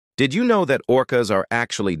Did you know that orcas are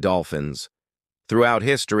actually dolphins? Throughout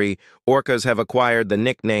history, orcas have acquired the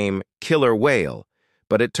nickname killer whale,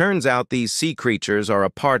 but it turns out these sea creatures are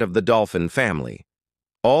a part of the dolphin family.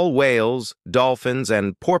 All whales, dolphins,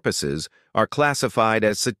 and porpoises are classified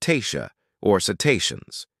as cetacea, or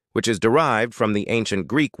cetaceans, which is derived from the ancient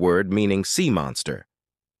Greek word meaning sea monster.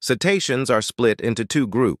 Cetaceans are split into two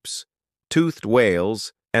groups, toothed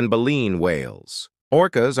whales and baleen whales.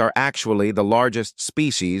 Orcas are actually the largest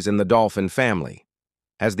species in the dolphin family.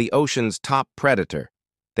 As the ocean's top predator,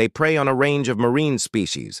 they prey on a range of marine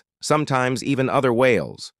species, sometimes even other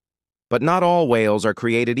whales. But not all whales are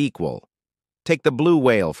created equal. Take the blue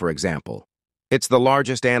whale, for example. It's the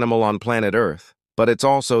largest animal on planet Earth, but it's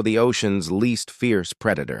also the ocean's least fierce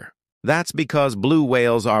predator. That's because blue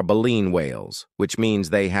whales are baleen whales, which means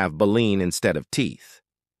they have baleen instead of teeth.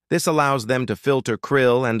 This allows them to filter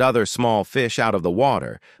krill and other small fish out of the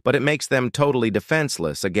water, but it makes them totally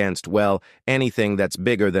defenseless against, well, anything that's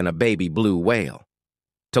bigger than a baby blue whale.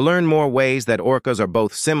 To learn more ways that orcas are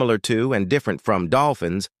both similar to and different from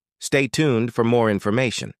dolphins, stay tuned for more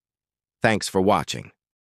information. Thanks for watching.